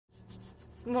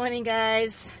Morning,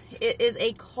 guys. It is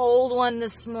a cold one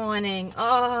this morning.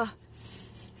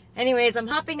 Anyways, I'm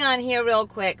hopping on here real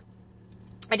quick.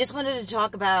 I just wanted to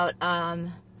talk about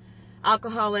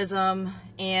alcoholism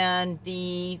and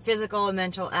the physical and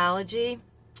mental allergy.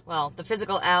 Well, the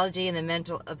physical allergy and the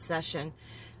mental obsession.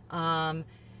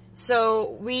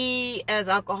 So we as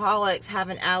alcoholics have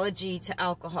an allergy to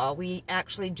alcohol. We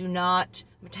actually do not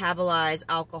metabolize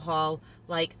alcohol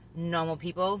like normal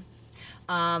people.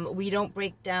 We don't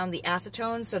break down the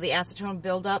acetone, so the acetone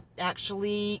buildup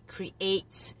actually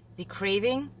creates the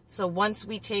craving. So once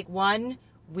we take one,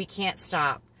 we can't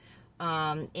stop.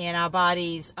 And our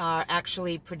bodies are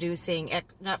actually they're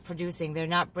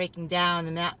not breaking down,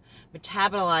 they're not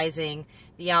metabolizing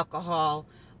the alcohol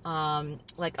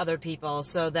like other people,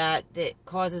 so that it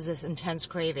causes this intense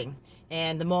craving.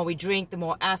 And the more we drink, the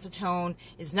more acetone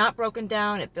is not broken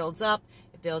down, it builds up,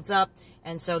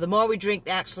 and so the more we drink,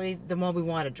 actually, the more we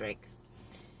want to drink.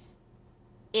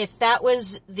 If that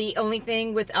was the only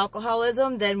thing with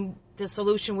alcoholism, then the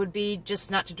solution would be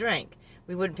just not to drink.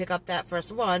 We wouldn't pick up that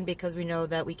first one because we know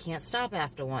that we can't stop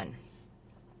after one.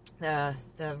 The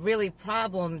really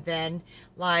problem then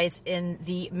lies in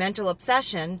the mental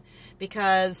obsession,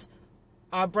 because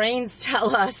our brains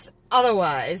tell us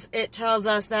otherwise. It tells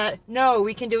us that, no,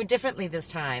 we can do it differently this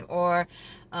time, or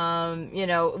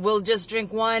we'll just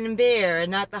drink wine and beer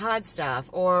and not the hot stuff,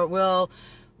 or we'll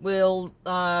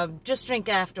just drink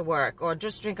after work, or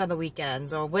just drink on the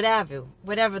weekends, or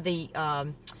whatever the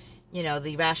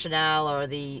the rationale or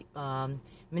the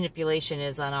manipulation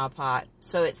is on our part.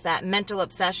 So it's that mental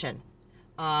obsession.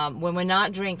 When we're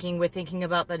not drinking, we're thinking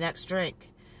about the next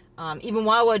drink. Even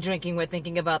while we're drinking, we're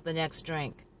thinking about the next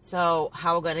drink. So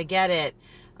how we're going to get it,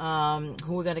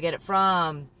 who we're going to get it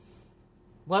from,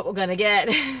 what we're going to get.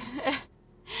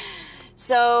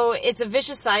 So it's a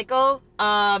vicious cycle.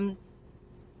 Either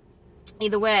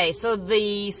way. So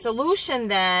the solution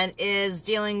then is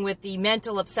dealing with the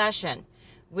mental obsession,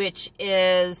 which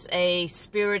is a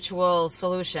spiritual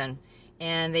solution.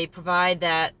 And they provide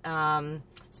that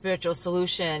spiritual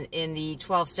solution in the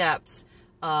 12 steps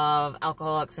of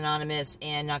Alcoholics Anonymous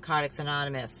and Narcotics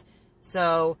Anonymous.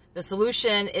 So the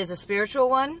solution is a spiritual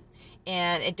one,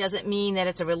 and it doesn't mean that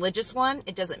it's a religious one.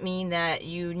 It doesn't mean that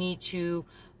you need to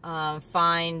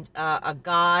find a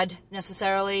God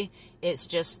necessarily. It's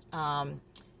just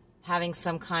having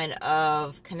some kind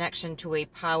of connection to a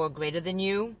power greater than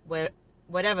you,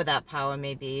 whatever that power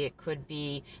may be. It could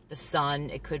be the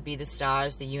sun, it could be the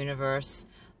stars, the universe.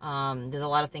 There's a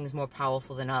lot of things more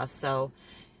powerful than us. So,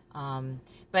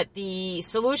 but the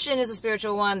solution is a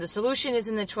spiritual one. The solution is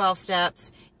in the 12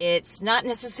 steps. It's not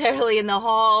necessarily in the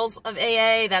halls of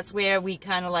AA. That's where we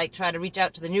kind of like try to reach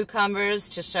out to the newcomers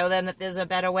to show them that there's a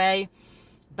better way.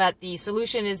 But the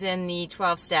solution is in the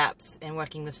 12 steps and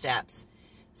working the steps.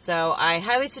 So I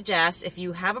highly suggest, if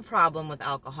you have a problem with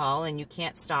alcohol and you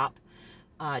can't stop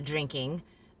drinking,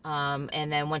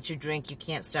 and then once you drink you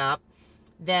can't stop,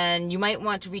 then you might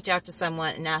want to reach out to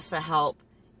someone and ask for help,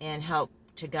 and help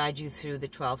to guide you through the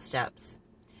 12 steps.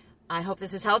 I hope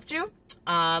this has helped you.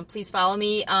 Please follow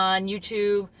me on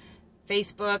YouTube,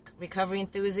 Facebook, Recovery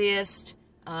Enthusiast.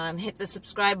 Hit the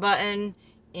subscribe button,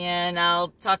 and I'll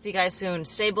talk to you guys soon.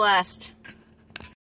 Stay blessed.